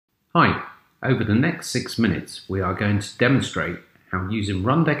Hi, over the next 6 minutes we are going to demonstrate how using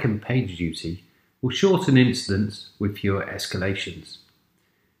Rundeck and PagerDuty will shorten incidents with fewer escalations.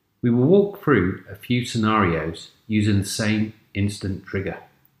 We will walk through a few scenarios using the same incident trigger.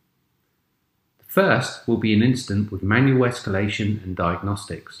 The first will be an incident with manual escalation and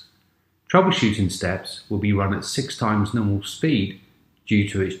diagnostics. Troubleshooting steps will be run at 6 times normal speed due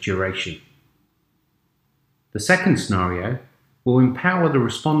to its duration. The second scenario will empower the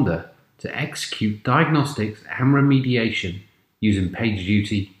responder to execute diagnostics and remediation using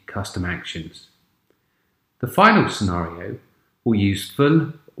PagerDuty custom actions. The final scenario will use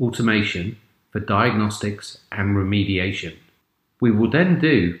full automation for diagnostics and remediation. We will then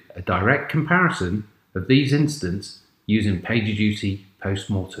do a direct comparison of these incidents using PagerDuty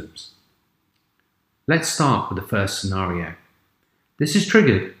postmortems. Let's start with the first scenario. This is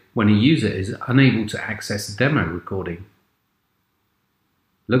triggered when a user is unable to access the demo recording.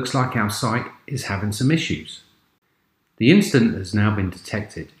 Looks like our site is having some issues. The incident has now been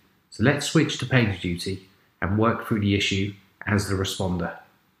detected, so let's switch to PagerDuty and work through the issue as the responder.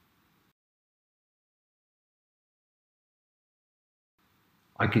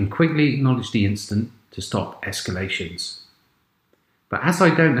 I can quickly acknowledge the incident to stop escalations. But as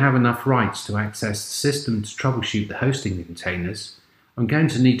I don't have enough rights to access the system to troubleshoot the hosting containers, I'm going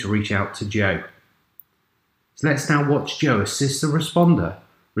to need to reach out to Joe. So let's now watch Joe assist the responder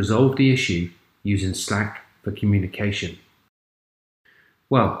resolve the issue using Slack for communication.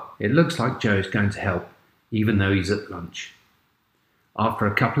 Well, it looks like Joe is going to help, even though he's at lunch. After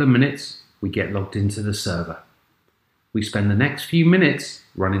a couple of minutes, we get logged into the server. We spend the next few minutes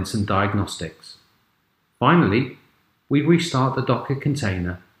running some diagnostics. Finally, we restart the Docker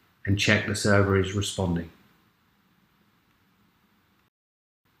container and check the server is responding.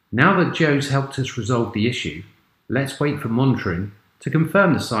 Now that Joe's helped us resolve the issue, let's wait for monitoring to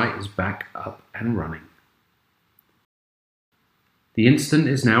confirm the site is back up and running. The incident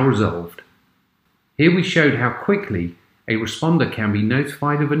is now resolved. Here we showed how quickly a responder can be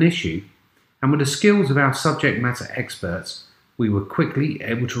notified of an issue, and with the skills of our subject matter experts, we were quickly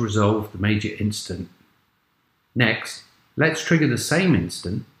able to resolve the major incident. Next, let's trigger the same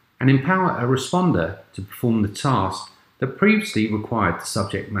incident and empower a responder to perform the task that previously required the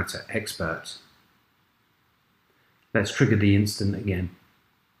subject matter experts. Let's trigger the incident again.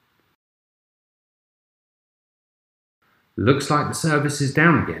 Looks like the service is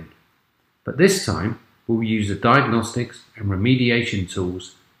down again, but this time we'll use the diagnostics and remediation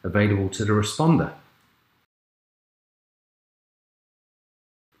tools available to the responder.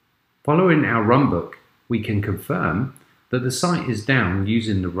 Following our runbook, we can confirm that the site is down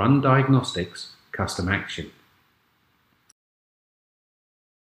using the Run Diagnostics custom action.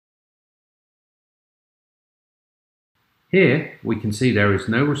 Here we can see there is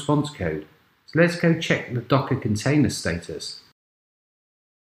no response code, so let's go check the Docker container status.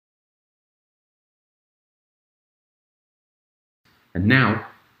 And now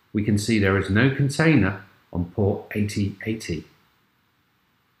we can see there is no container on port 8080.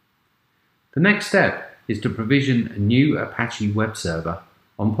 The next step is to provision a new Apache web server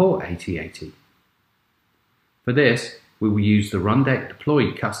on port 8080. For this, we will use the Rundeck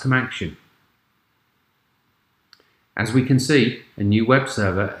deploy custom action. As we can see, a new web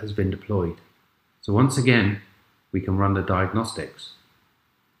server has been deployed. So once again, we can run the diagnostics.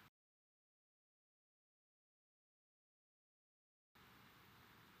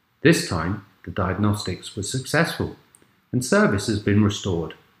 This time, the diagnostics was successful and service has been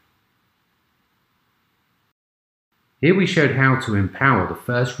restored. Here we showed how to empower the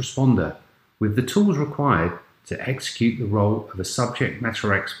first responder with the tools required to execute the role of a subject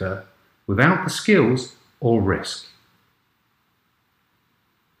matter expert without the skills or risk.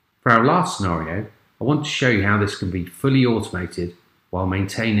 For our last scenario, I want to show you how this can be fully automated while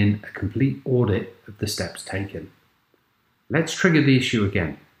maintaining a complete audit of the steps taken. Let's trigger the issue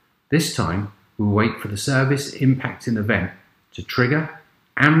again. This time, we'll wait for the service impacting event to trigger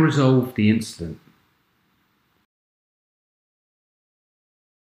and resolve the incident.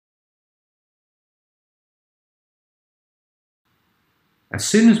 As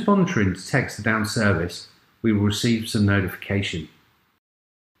soon as monitoring detects the down service, we will receive some notification.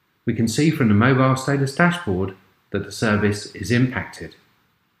 We can see from the mobile status dashboard that the service is impacted.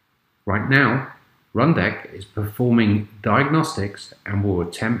 Right now, Rundeck is performing diagnostics and will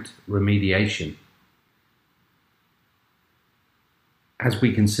attempt remediation. As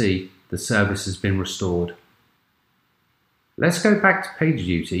we can see, the service has been restored. Let's go back to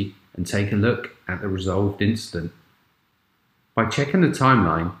PagerDuty and take a look at the resolved incident. By checking the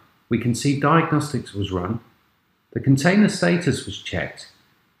timeline, we can see diagnostics was run, the container status was checked,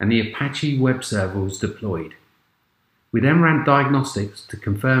 and the Apache web server was deployed. We then ran diagnostics to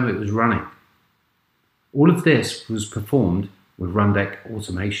confirm it was running. All of this was performed with Rundeck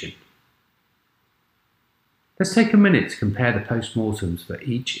automation. Let's take a minute to compare the postmortems for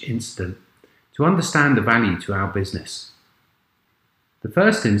each incident to understand the value to our business. The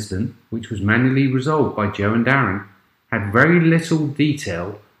first incident, which was manually resolved by Joe and Darren, had very little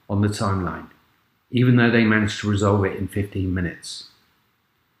detail on the timeline, even though they managed to resolve it in 15 minutes.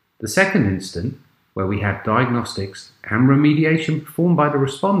 The second incident, where we had diagnostics and remediation performed by the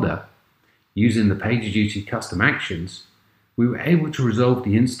responder, using the PagerDuty custom actions, we were able to resolve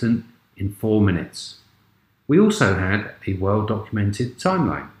the incident in 4 minutes. We also had a well-documented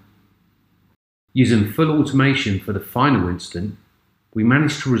timeline. Using full automation for the final incident, we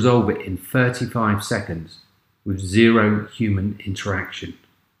managed to resolve it in 35 seconds with 0 human interaction.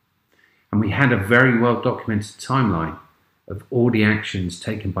 And we had a very well-documented timeline of all the actions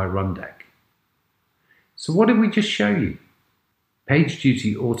taken by Rundeck. So what did we just show you?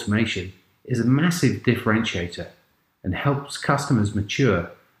 PagerDuty automation is a massive differentiator and helps customers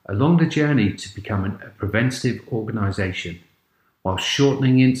mature along the journey to become a preventative organization while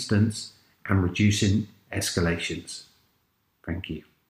shortening incidents and reducing escalations. Thank you.